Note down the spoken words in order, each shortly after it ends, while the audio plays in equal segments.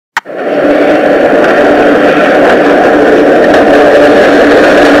Hi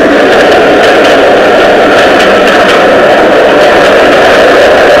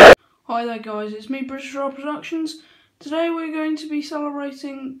there guys, it's me, British Royal Productions. Today we're going to be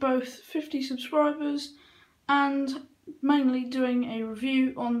celebrating both 50 subscribers and mainly doing a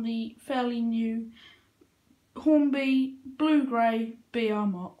review on the fairly new Hornby Blue-Grey BR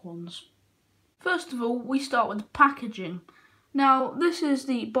Mark 1's. First of all, we start with the packaging. Now, this is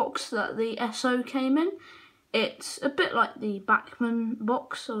the box that the SO came in. It's a bit like the Bachmann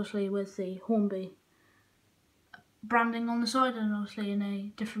box, obviously with the Hornby branding on the side and obviously in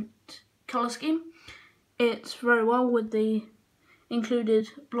a different colour scheme. It's very well with the included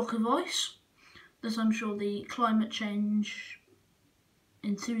block of ice that I'm sure the climate change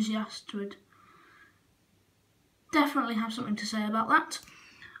enthusiast would definitely have something to say about that.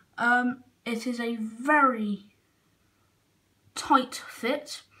 It is a very tight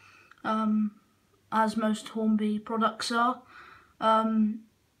fit, as most Hornby products are.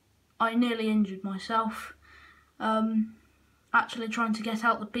 I nearly injured myself actually trying to get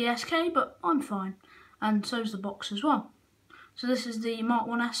out the BSK, but I'm fine, and so's the box as well. So this is the Mark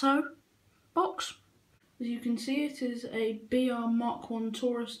 1 SO box. As you can see, it is a BR Mark 1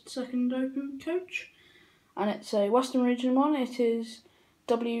 Tourist second open coach, and it's a Western Region one. It is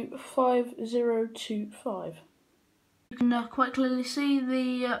W5025. You can quite clearly see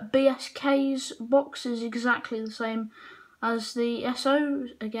the BSK's box is exactly the same as the SO,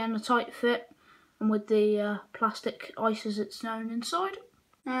 again a tight fit, and with the plastic ice as it's known inside.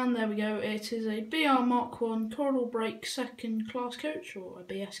 And there we go, it is a BR Mark 1 Corridor Brake second class coach, or a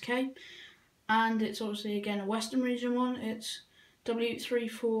BSK, and it's obviously again a Western Region one. It's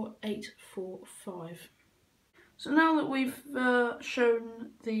W34845. So now that we've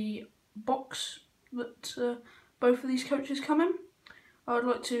shown the box that both of these coaches come in, I would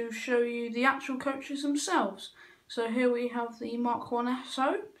like to show you the actual coaches themselves. So here we have the Mark 1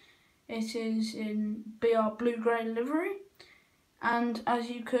 SO. It is in BR Blue-Grey livery, and as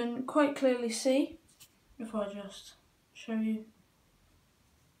you can quite clearly see, if I just show you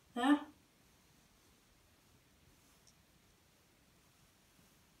there,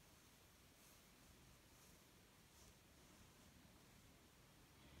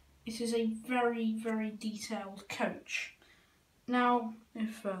 it is a very, very detailed coach. Now,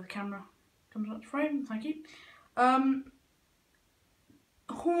 if the camera comes up to frame, thank you.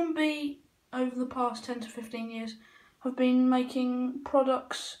 Hornby, over the past 10 to 15 years, have been making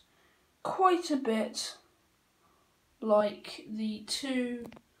products quite a bit like the two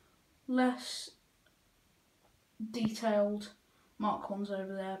less detailed Mark 1's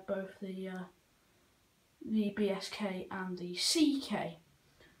over there, both the BSK and the CK.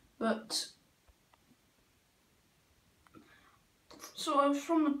 But sort of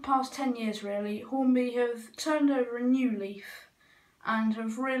from the past 10 years really, Hornby have turned over a new leaf and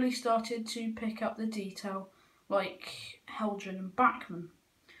have really started to pick up the detail like Helgen and Bachmann.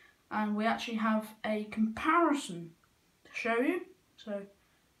 And we actually have a comparison to show you.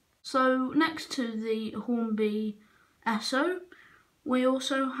 So next to the Hornby SO, we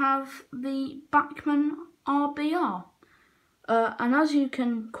also have the Bachmann RBR. And as you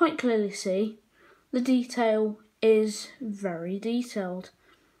can quite clearly see, the detail is very detailed.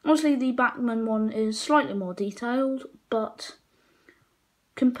 Obviously the Bachmann one is slightly more detailed, but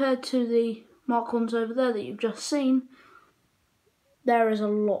compared to the Mark 1's over there that you've just seen, there is a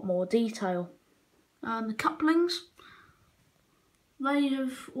lot more detail. And the couplings, they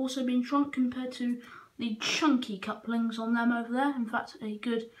have also been shrunk compared to the chunky couplings on them over there. In fact, a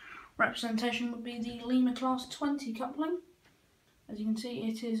good representation would be the Lima Class 20 coupling. As you can see,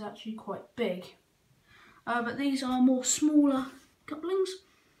 it is actually quite big. But these are more smaller couplings,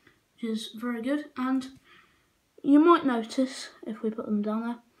 which is very good. And you might notice, if we put them down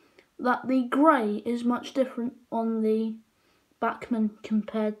there, that the grey is much different on the Bachmann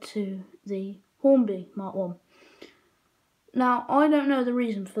compared to the Hornby Mark 1. Now, I don't know the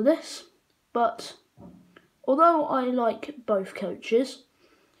reason for this, but although I like both coaches,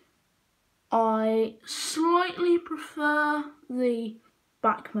 I slightly prefer the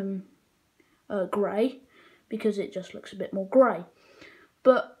Bachmann grey, because it just looks a bit more grey.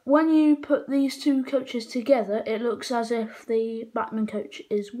 But when you put these two coaches together, it looks as if the Bachmann coach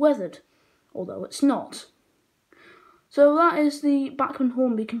is weathered, although it's not. So that is the Bachmann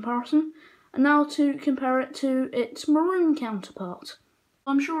Hornby comparison, and now to compare it to its maroon counterpart.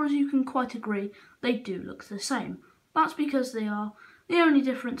 I'm sure, as you can quite agree, they do look the same. That's because they are. The only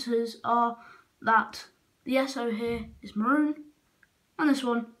differences are that the SO here is maroon, and this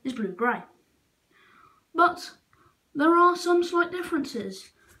one is blue-grey. But there are some slight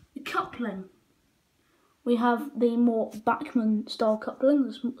differences. The coupling. We have the more Bachmann style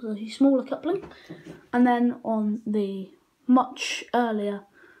coupling, the smaller coupling, and then on the much earlier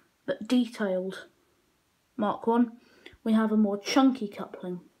but detailed Mark 1, we have a more chunky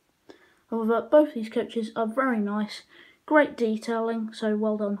coupling. However, both these coaches are very nice, great detailing, so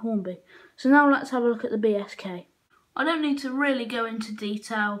well done Hornby. So now let's have a look at the BSK. I don't need to really go into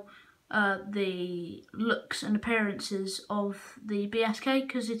detail the looks and appearances of the BSK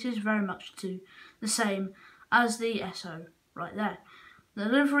because it is very much the same as the SO right there. The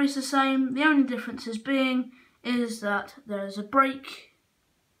livery is the same, the only differences being is that there's a brake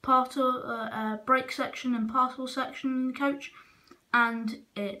section and parcel section in the coach, and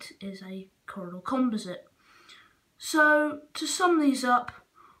it is a corridor composite. So to sum these up,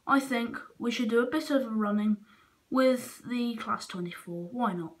 I think we should do a bit of a running with the Class 24,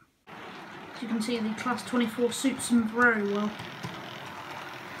 why not? As you can see, the Class 24 suits them very well.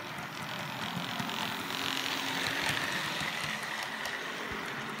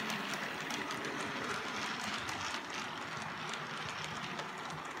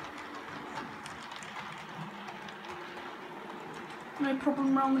 No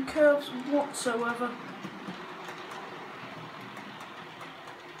problem around the curves whatsoever.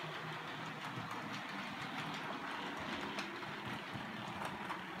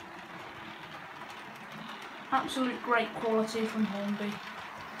 Absolute great quality from Hornby.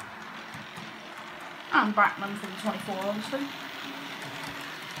 And Bachmann for the 24, obviously.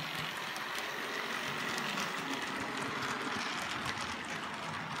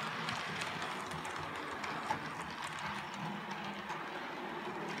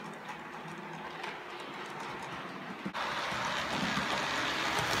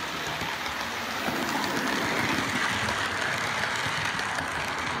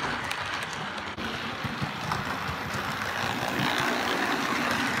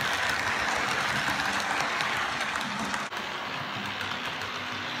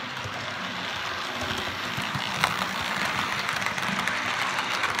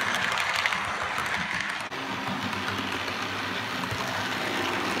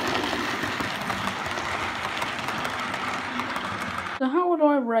 So how would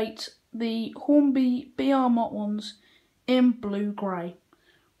I rate the Hornby BR Mott ones in blue-grey?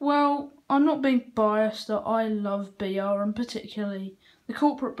 Well, I'm not being biased that I love BR and particularly the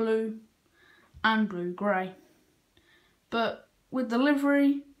corporate blue and blue-grey. But with the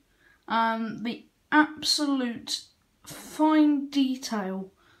livery and the absolute fine detail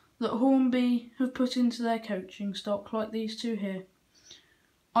that Hornby have put into their coaching stock, like these two here,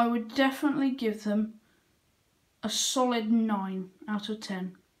 I would definitely give them a solid 9 out of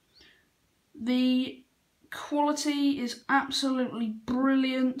 10. The quality is absolutely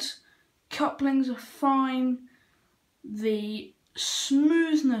brilliant, couplings are fine, the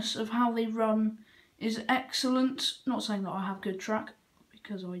smoothness of how they run is excellent. Not saying that I have good track,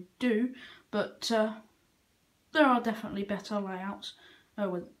 because I do, but there are definitely better layouts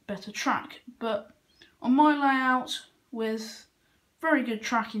with better track. But on my layout, with very good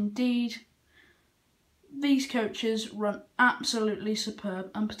track indeed, these coaches run absolutely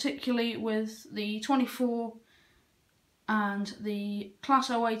superb, and particularly with the 24 and the Class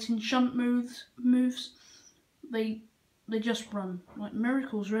 08 in shunt moves, they just run like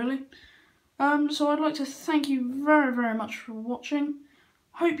miracles, really. So I'd like to thank you very, very much for watching.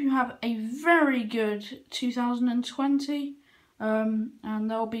 Hope you have a very good 2020, and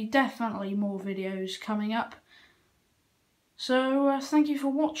there'll be definitely more videos coming up. So thank you for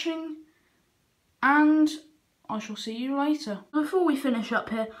watching, and I shall see you later. Before we finish up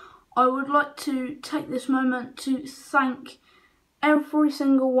here, I would like to take this moment to thank every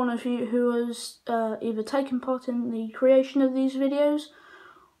single one of you who has either taken part in the creation of these videos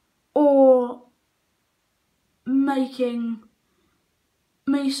or making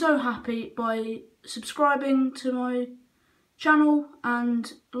me so happy by subscribing to my channel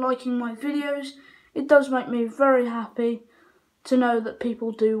and liking my videos. It does make me very happy to know that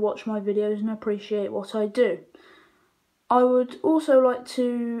people do watch my videos and appreciate what I do. I would also like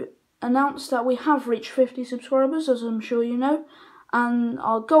to announce that we have reached 50 subscribers, as I'm sure you know, and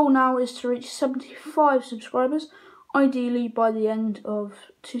our goal now is to reach 75 subscribers, ideally by the end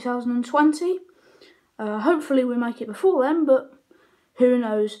of 2020. Hopefully we make it before then, but who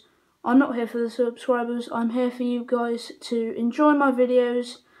knows. I'm not here for the subscribers, I'm here for you guys to enjoy my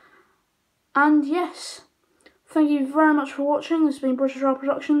videos. And yes, thank you very much for watching. This has been British Rail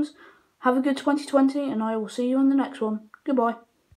Productions. Have a good 2020, and I will see you on the next one. Goodbye.